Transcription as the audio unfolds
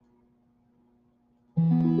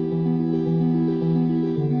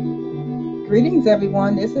Greetings,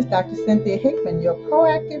 everyone. This is Dr. Cynthia Hickman, your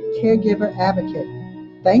proactive caregiver advocate.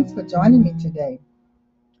 Thanks for joining me today.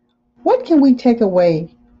 What can we take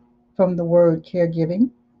away from the word caregiving?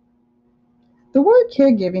 The word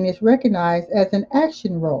caregiving is recognized as an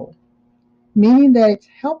action role, meaning that it's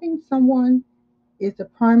helping someone is the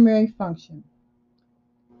primary function.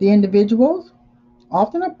 The individuals,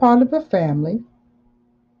 often a part of a family,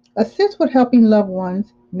 assist with helping loved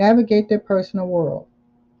ones navigate their personal world.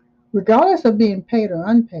 Regardless of being paid or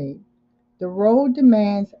unpaid, the role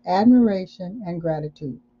demands admiration and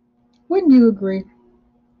gratitude. Wouldn't you agree?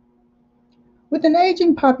 With an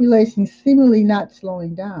aging population seemingly not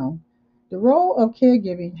slowing down, the role of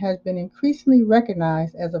caregiving has been increasingly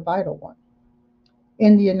recognized as a vital one.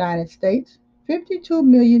 In the United States, 52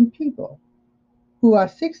 million people who are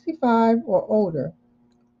 65 or older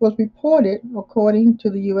was reported according to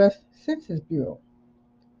the U.S. Census Bureau.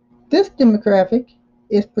 This demographic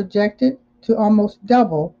is projected to almost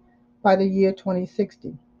double by the year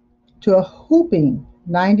 2060 to a whopping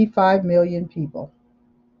 95 million people.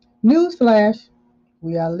 Newsflash,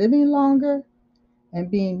 we are living longer,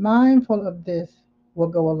 and being mindful of this will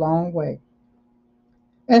go a long way.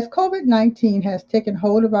 As COVID 19 has taken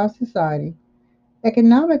hold of our society,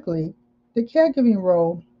 economically, the caregiving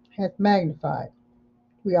role has magnified.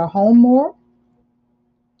 We are home more,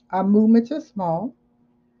 our movements are small,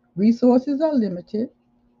 resources are limited,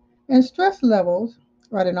 and stress levels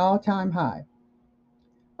are at an all time high.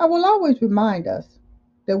 I will always remind us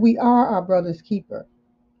that we are our brother's keeper.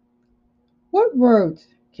 What words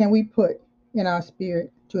can we put in our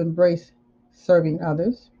spirit to embrace serving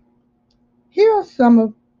others? Here are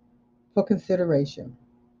some for consideration: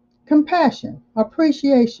 compassion,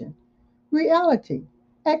 appreciation, reality,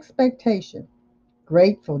 expectation,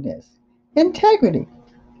 gratefulness, integrity,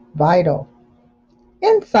 vital,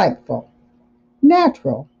 insightful,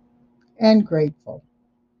 natural, and grateful.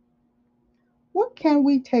 What can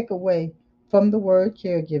we take away from the word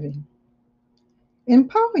caregiving?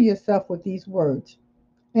 Empower yourself with these words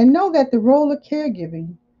and know that the role of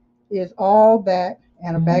caregiving is all that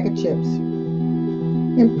and a bag of chips.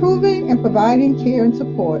 Improving and providing care and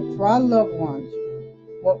support for our loved ones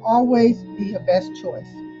will always be a best choice.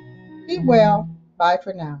 Be well. Bye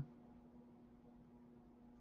for now.